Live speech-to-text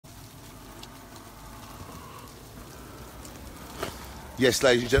Yes,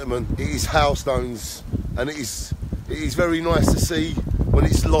 ladies and gentlemen, it is hailstones, and it is very nice to see when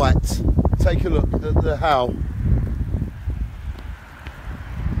it's light. Take a look at the hail.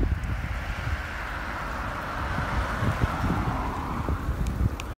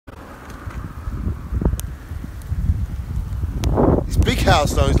 It's big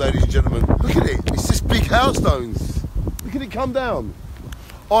hailstones, ladies and gentlemen. Look at it. It's just big hailstones. Look at it come down.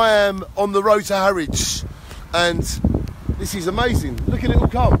 I am on the road to Harwich, and this is amazing. Look at it all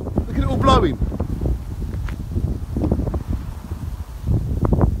come. Look at it all blowing.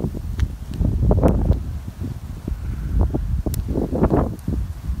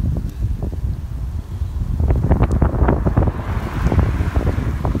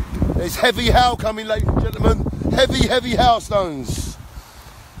 There's heavy hail coming, ladies and gentlemen. Heavy, heavy hailstones.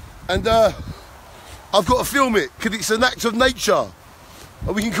 And I've got to film it because it's an act of nature.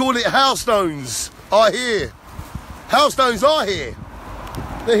 And we can call it hailstones are here. Hailstones are here.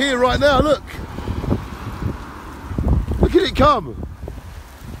 They're here right now, look. Look at it come.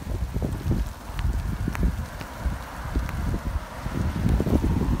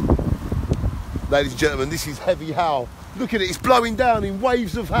 Ladies and gentlemen, this is heavy hail. Look at it, it's blowing down in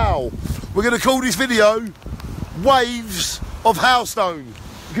waves of hail. We're going to call this video Waves of Hailstone,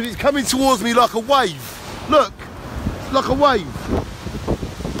 because it's coming towards me like a wave. Look, like a wave.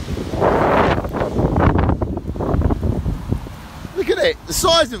 Look at it, the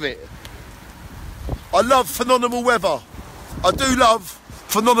size of it. I love phenomenal weather. I do love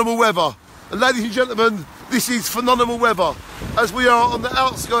phenomenal weather. And ladies and gentlemen, this is phenomenal weather as we are on the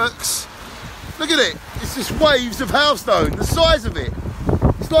outskirts. Look at it, it's just waves of hailstone, the size of it.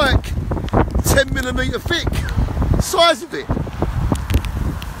 It's like 10mm thick, the size of it.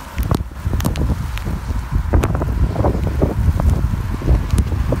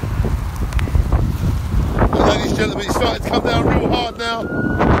 And ladies and gentlemen, it's starting to come down real hard now.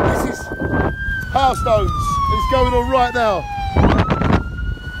 This is hailstones, it's going on right now.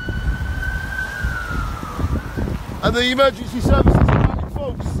 And the emergency services are in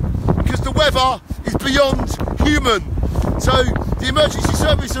false, because the weather is beyond human. So the emergency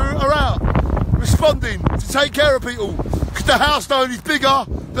services are out responding to take care of people, because the hailstone is bigger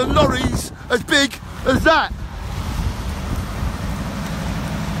than lorries as big as that.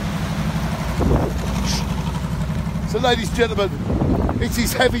 So ladies and gentlemen, it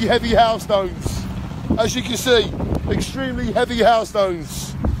is heavy, heavy hailstones. As you can see, extremely heavy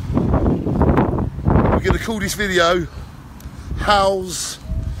hailstones. We're going to call this video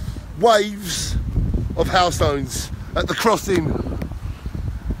Waves of Hailstones at the crossing.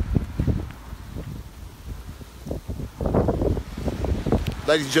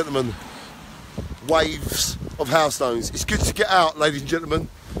 Ladies and gentlemen, waves of hailstones. It's good to get out, ladies and gentlemen,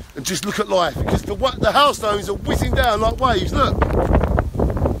 and just look at life, because the hailstones are whizzing down like waves. Look,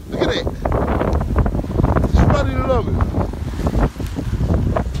 look at it, just running along.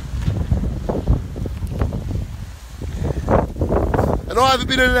 And I haven't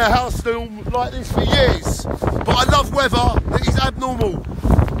been in a hailstorm like this for years, but I love weather that is abnormal,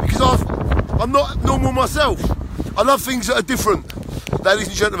 because I'm not normal myself. I love things that are different. Ladies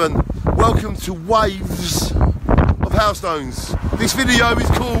and gentlemen, welcome to Waves of Hailstones. This video is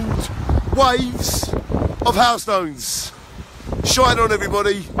called Waves of Hailstones. Shine on,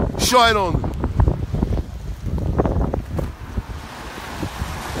 everybody, shine on.